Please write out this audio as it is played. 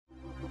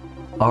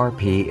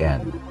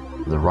RPN,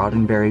 the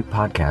Roddenberry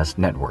Podcast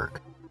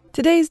Network.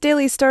 Today's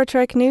daily Star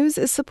Trek news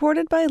is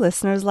supported by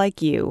listeners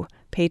like you,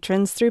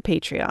 patrons through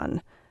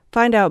Patreon.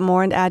 Find out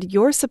more and add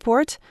your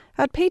support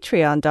at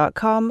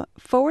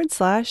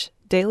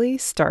patreon.com/daily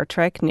Star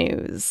Trek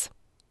news.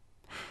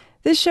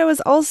 This show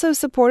is also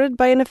supported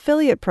by an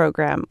affiliate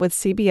program with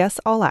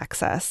CBS All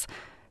Access.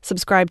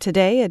 Subscribe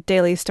today at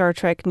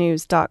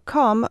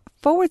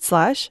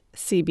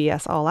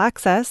dailystartreknews.com/CBS All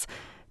Access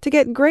to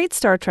get great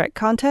Star Trek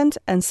content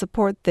and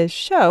support this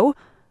show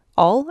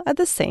all at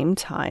the same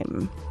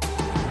time.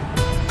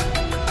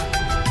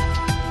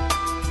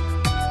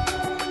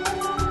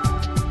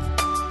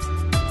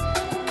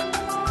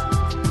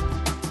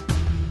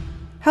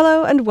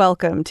 Hello and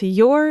welcome to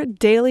your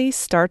daily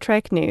Star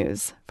Trek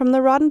news from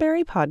the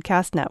Roddenberry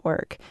Podcast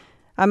Network.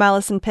 I'm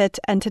Allison Pitt,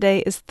 and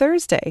today is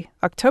Thursday,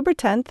 October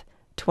 10th,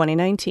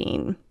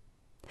 2019.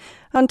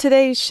 On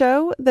today's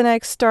show, the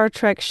next Star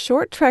Trek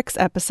Short Treks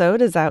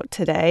episode is out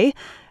today.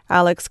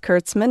 Alex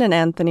Kurtzman and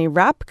Anthony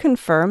Rapp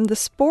confirm the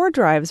Spore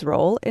Drive's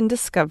role in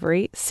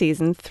Discovery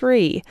Season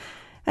 3.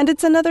 And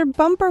it's another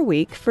bumper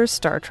week for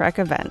Star Trek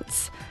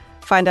events.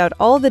 Find out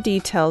all the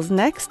details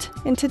next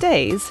in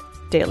today's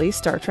Daily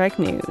Star Trek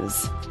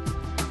News.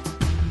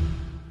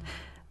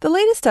 The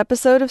latest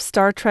episode of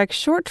Star Trek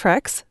Short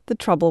Treks, The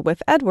Trouble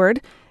with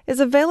Edward, is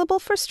available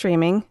for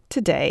streaming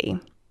today.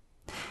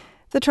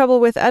 The Trouble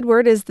with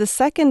Edward is the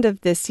second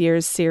of this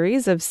year's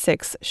series of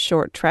 6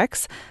 short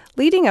treks,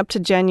 leading up to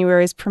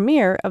January's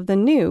premiere of the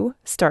new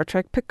Star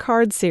Trek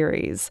Picard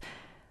series.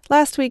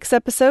 Last week's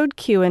episode,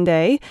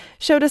 Q&A,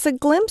 showed us a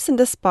glimpse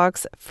into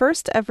Spock's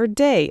first ever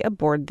day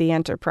aboard the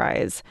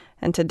Enterprise,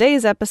 and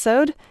today's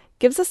episode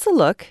gives us a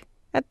look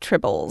at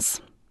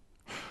Tribbles.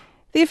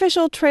 The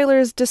official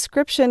trailer's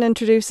description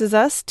introduces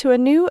us to a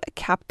new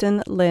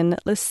Captain Lynn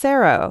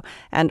Lucero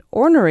and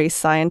ornery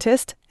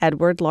scientist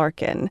Edward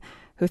Larkin,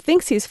 who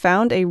thinks he's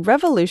found a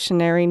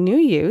revolutionary new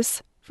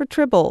use for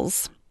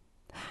Tribbles.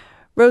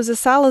 Rosa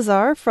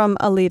Salazar from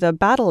Alita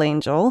Battle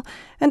Angel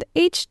and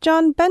H.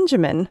 John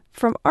Benjamin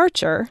from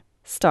Archer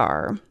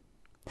star.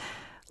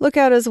 Look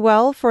out as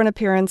well for an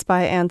appearance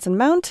by Anson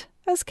Mount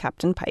as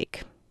Captain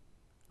Pike.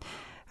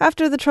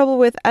 After The Trouble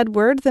with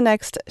Edward, the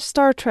next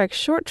Star Trek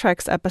Short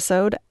Treks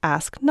episode,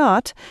 Ask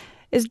Not,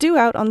 is due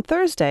out on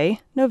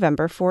Thursday,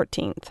 November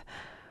 14th.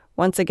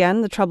 Once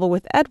again, The Trouble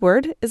with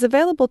Edward is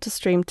available to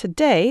stream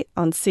today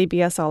on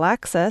CBS All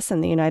Access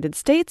in the United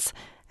States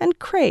and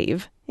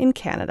Crave in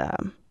Canada.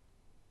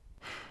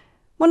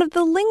 One of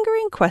the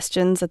lingering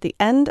questions at the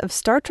end of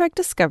Star Trek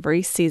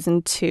Discovery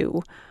Season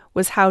 2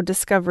 was how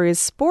Discovery's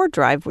Spore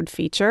Drive would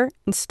feature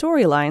in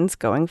storylines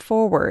going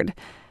forward.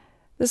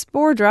 The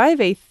Spore Drive,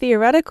 a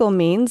theoretical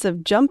means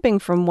of jumping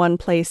from one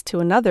place to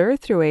another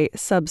through a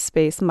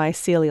subspace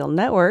mycelial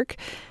network,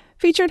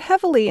 featured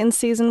heavily in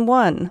Season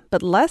 1,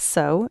 but less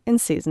so in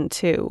Season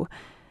 2.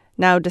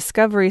 Now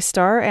Discovery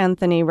star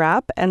Anthony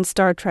Rapp and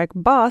Star Trek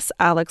boss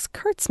Alex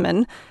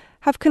Kurtzman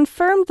have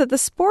confirmed that the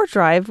Spore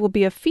Drive will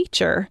be a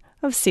feature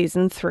of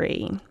Season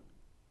 3.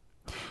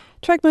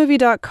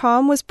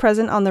 TrekMovie.com was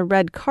present on the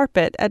red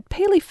carpet at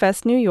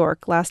PaleyFest New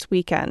York last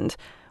weekend,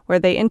 where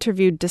they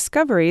interviewed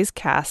Discovery's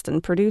cast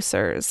and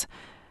producers.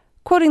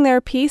 Quoting their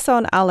piece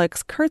on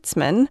Alex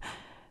Kurtzman,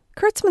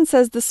 Kurtzman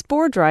says the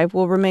Spore Drive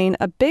will remain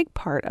a big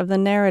part of the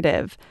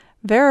narrative,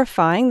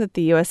 verifying that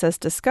the USS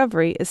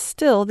Discovery is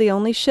still the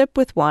only ship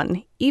with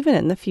one, even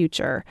in the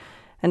future,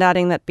 and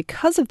adding that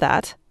because of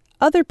that,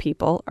 other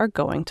people are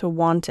going to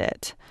want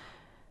it.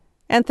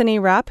 Anthony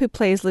Rapp, who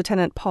plays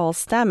Lieutenant Paul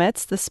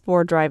Stamets, the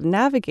Spore Drive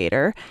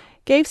navigator,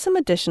 gave some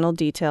additional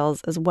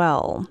details as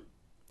well.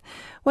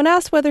 When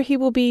asked whether he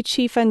will be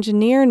chief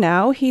engineer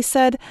now, he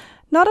said,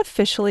 "Not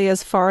officially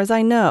as far as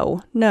I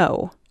know,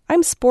 no.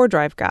 I'm Spore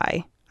Drive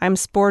guy. I'm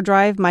Spore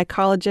Drive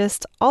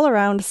mycologist,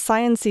 all-around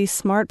science-y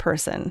smart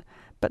person,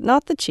 but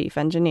not the chief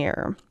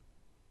engineer."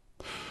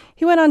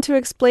 He went on to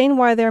explain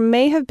why there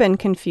may have been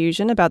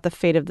confusion about the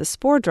fate of the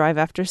Spore Drive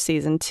after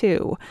Season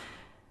 2.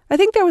 "I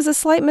think there was a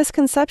slight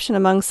misconception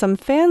among some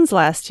fans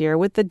last year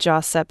with the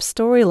Josep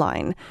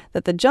storyline,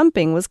 that the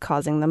jumping was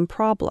causing them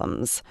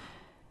problems.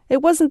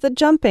 It wasn't the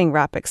jumping,"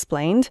 Rapp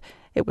explained.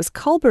 "It was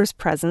Culber's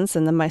presence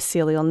in the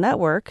mycelial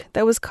network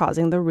that was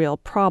causing the real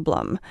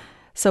problem.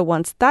 So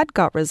once that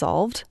got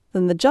resolved,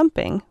 then the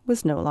jumping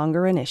was no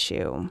longer an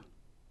issue."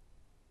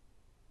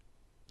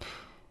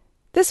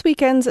 This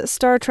weekend's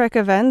Star Trek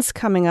events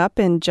coming up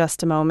in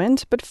just a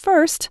moment, but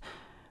first,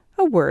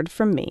 a word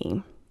from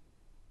me.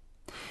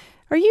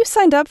 Are you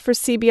signed up for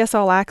CBS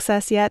All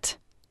Access yet?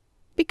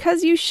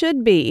 Because you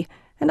should be,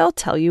 and I'll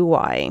tell you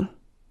why.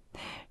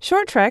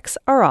 Short Treks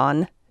are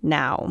on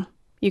now.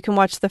 You can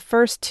watch the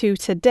first 2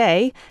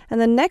 today,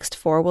 and the next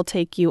 4 will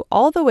take you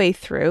all the way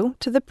through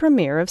to the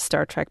premiere of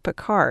Star Trek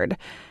Picard.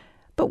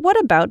 But what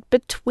about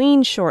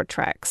between short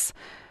treks?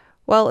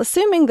 Well,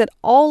 assuming that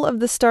all of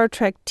the Star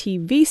Trek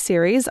TV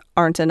series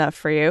aren't enough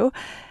for you,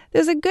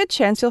 there's a good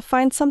chance you'll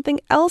find something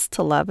else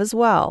to love as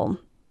well.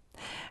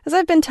 As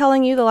I've been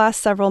telling you the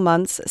last several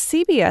months,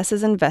 CBS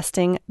is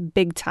investing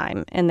big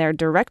time in their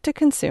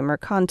direct-to-consumer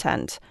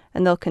content,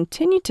 and they'll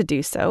continue to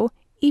do so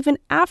even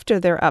after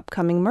their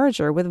upcoming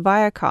merger with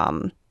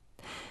Viacom.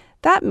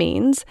 That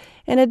means,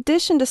 in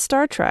addition to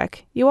Star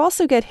Trek, you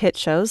also get hit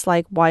shows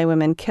like Why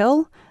Women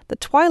Kill, The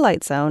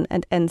Twilight Zone,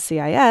 and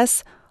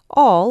NCIS,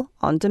 all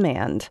on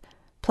demand.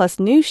 Plus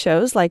new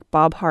shows like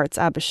Bob Hart's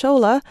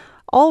Abishola,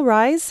 All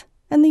Rise,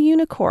 and The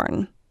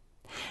Unicorn.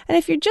 And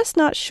if you're just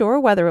not sure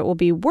whether it will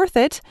be worth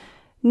it,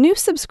 new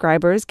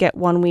subscribers get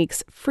 1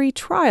 week's free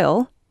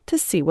trial to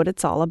see what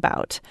it's all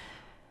about.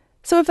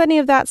 So if any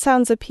of that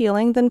sounds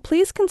appealing, then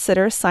please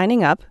consider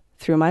signing up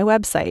through my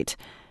website.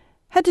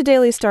 Head to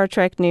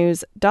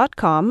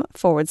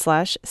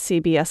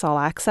dailystartreknews.com/CBS All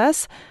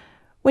Access.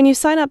 When you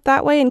sign up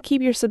that way and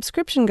keep your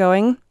subscription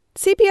going,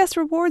 CBS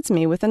rewards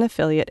me with an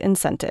affiliate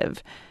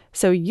incentive.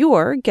 So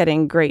you're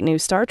getting great new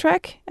Star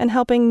Trek and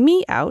helping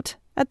me out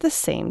at the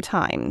same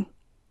time.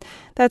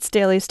 That's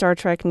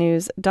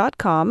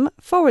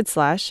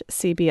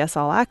dailystartreknews.com/CBS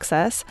All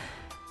Access.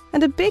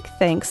 And a big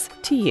thanks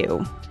to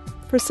you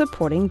for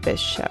supporting this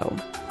show.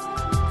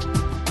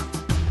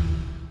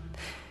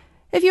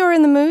 If you're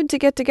in the mood to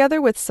get together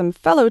with some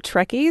fellow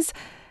Trekkies,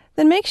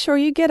 then make sure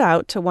you get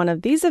out to one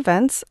of these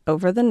events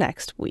over the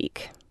next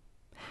week.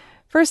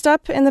 First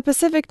up, in the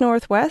Pacific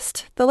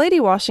Northwest, the Lady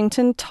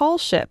Washington Tall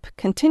Ship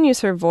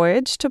continues her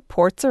voyage to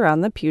ports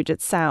around the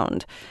Puget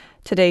Sound.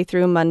 Today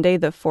through Monday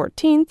the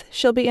 14th,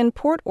 she'll be in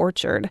Port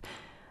Orchard.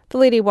 The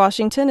Lady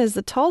Washington is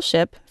the tall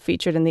ship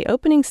featured in the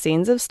opening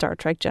scenes of Star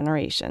Trek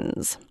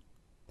Generations.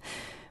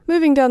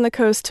 Moving down the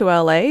coast to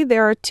LA,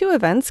 there are 2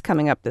 events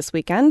coming up this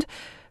weekend.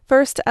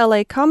 First,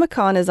 LA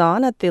Comic-Con is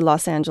on at the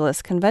Los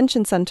Angeles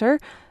Convention Center.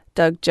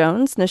 Doug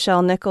Jones,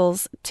 Nichelle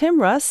Nichols,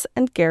 Tim Russ,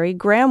 and Gary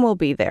Graham will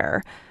be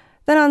there.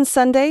 Then on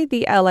Sunday,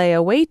 the LA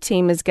Away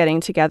team is getting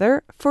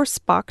together for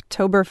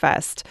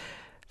Spocktoberfest.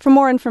 For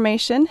more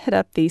information, hit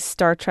up the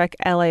Star Trek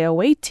LA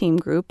Away team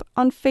group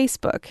on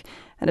Facebook.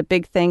 And a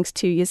big thanks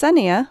to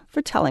Yesenia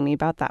for telling me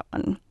about that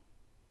one.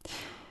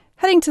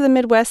 Heading to the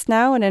Midwest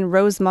now, and in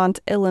Rosemont,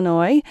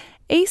 Illinois,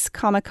 Ace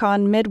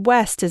Comic-Con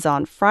Midwest is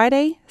on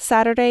Friday,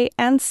 Saturday,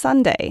 and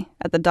Sunday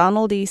at the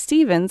Donald E.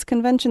 Stevens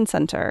Convention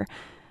Center.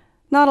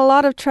 Not a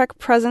lot of Trek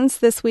presence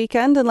this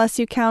weekend unless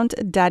you count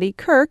Daddy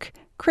Kirk,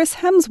 Chris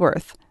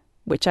Hemsworth,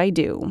 which I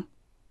do.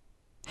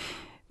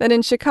 Then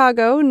in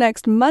Chicago,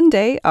 next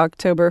Monday,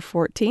 October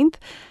 14th,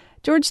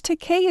 George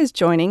Takei is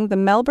joining the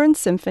Melbourne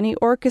Symphony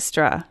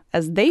Orchestra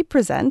as they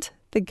present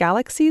the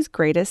Galaxy's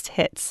Greatest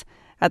Hits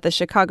at the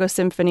Chicago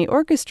Symphony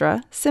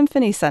Orchestra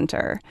Symphony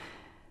Center.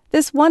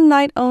 This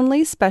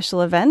one-night-only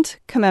special event,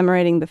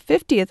 commemorating the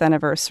 50th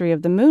anniversary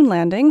of the moon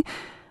landing,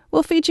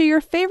 will feature your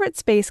favorite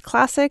space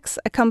classics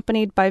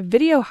accompanied by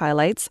video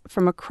highlights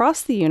from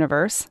across the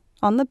universe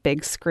on the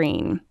big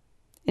screen.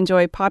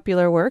 Enjoy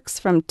popular works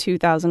from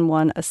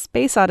 2001: A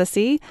Space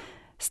Odyssey,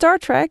 Star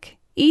Trek,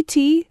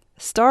 E.T.,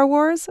 Star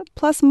Wars,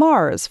 plus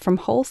Mars from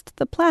Holst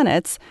the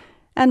Planets,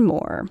 and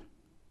more.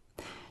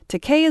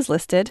 Takei is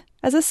listed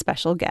as a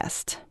special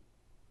guest.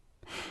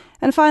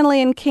 And finally,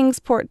 in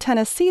Kingsport,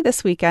 Tennessee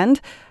this weekend,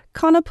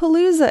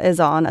 Conapalooza is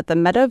on at the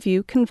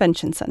Meadowview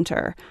Convention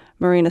Center.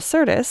 Marina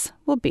Sirtis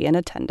will be in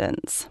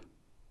attendance.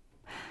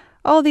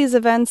 All these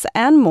events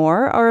and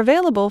more are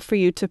available for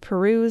you to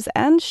peruse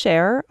and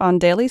share on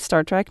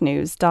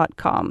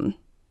dailystartreknews.com.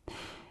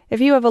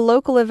 If you have a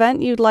local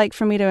event you'd like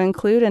for me to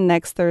include in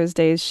next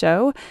Thursday's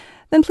show,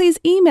 then please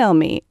email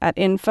me at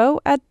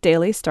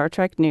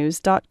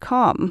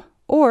info@dailystartreknews.com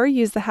or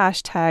use the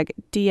hashtag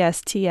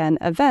DSTN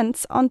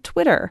events on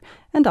Twitter,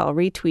 and I'll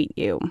retweet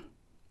you.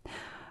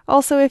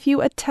 Also, if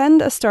you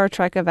attend a Star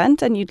Trek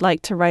event and you'd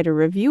like to write a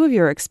review of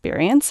your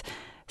experience,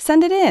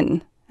 send it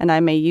in, and I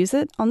may use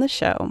it on the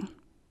show.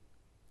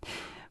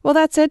 Well,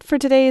 that's it for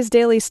today's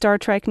Daily Star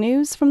Trek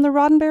News from the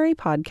Roddenberry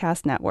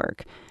Podcast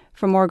Network.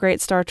 For more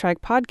great Star Trek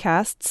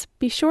podcasts,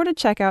 be sure to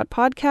check out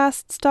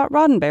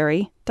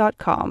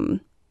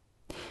podcasts.roddenberry.com.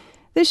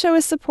 This show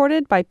is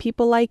supported by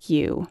people like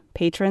you,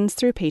 patrons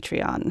through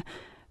Patreon.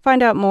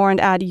 Find out more and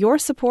add your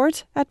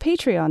support at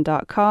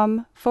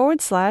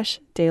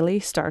patreon.com/Daily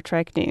Star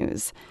Trek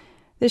News.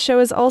 This show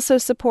is also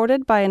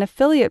supported by an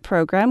affiliate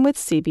program with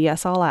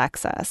CBS All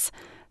Access.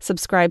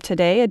 Subscribe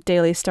today at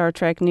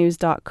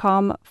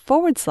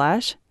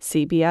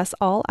dailystartreknews.com/CBS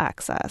All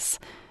Access.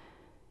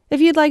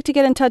 If you'd like to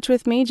get in touch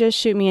with me, just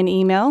shoot me an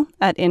email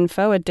at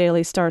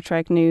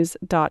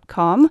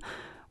info@dailystartreknews.com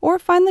or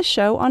find the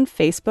show on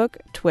Facebook,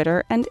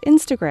 Twitter, and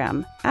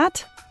Instagram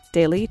at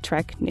Daily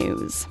Trek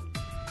News.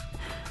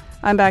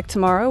 I'm back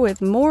tomorrow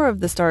with more of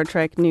the Star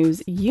Trek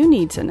news you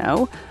need to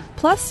know,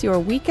 plus your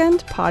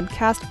weekend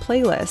podcast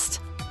playlist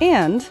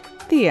and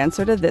the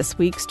answer to this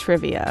week's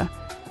trivia.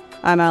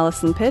 I'm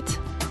Allison Pitt.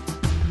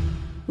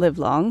 Live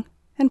long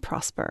and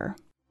prosper.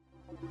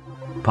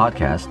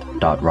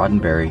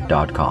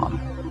 Podcast.roddenberry.com,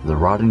 the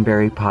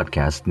Roddenberry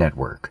Podcast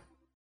Network.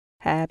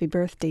 Happy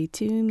birthday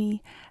to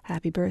me,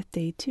 happy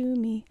birthday to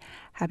me,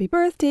 happy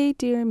birthday,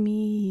 dear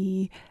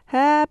me,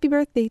 happy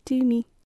birthday to me.